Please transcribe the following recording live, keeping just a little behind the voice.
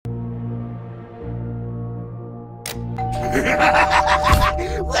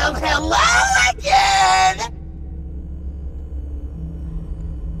Well, hello again!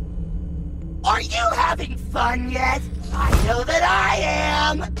 Are you having fun yet? I know that I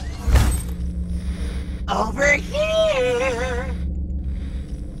am! Over here!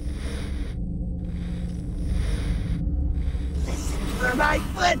 Listen for my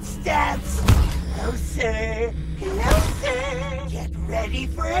footsteps! Closer, closer! Get ready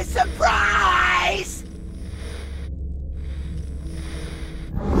for a surprise!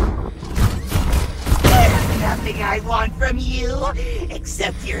 There's nothing I want from you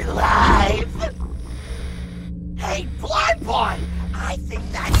except your life! Hey, Blonde Boy! I think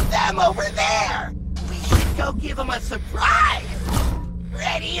that's them over there! We should go give them a surprise!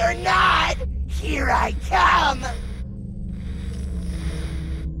 Ready or not, here I come!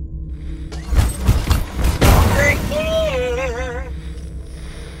 Over here!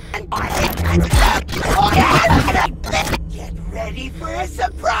 Get ready for a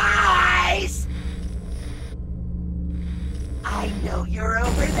surprise! I know you're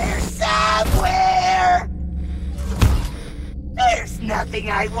over there somewhere! There's nothing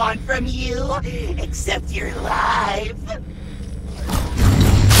I want from you except your life.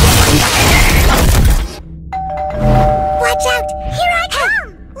 Watch out! Here I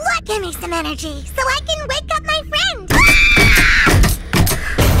come! Look, give me some energy so I can wake up my friend!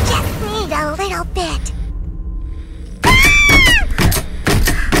 Just need a little bit.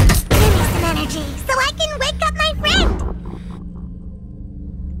 Give me some energy so I can wake up my friend!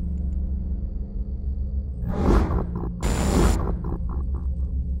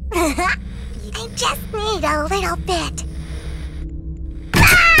 I just need a little bit.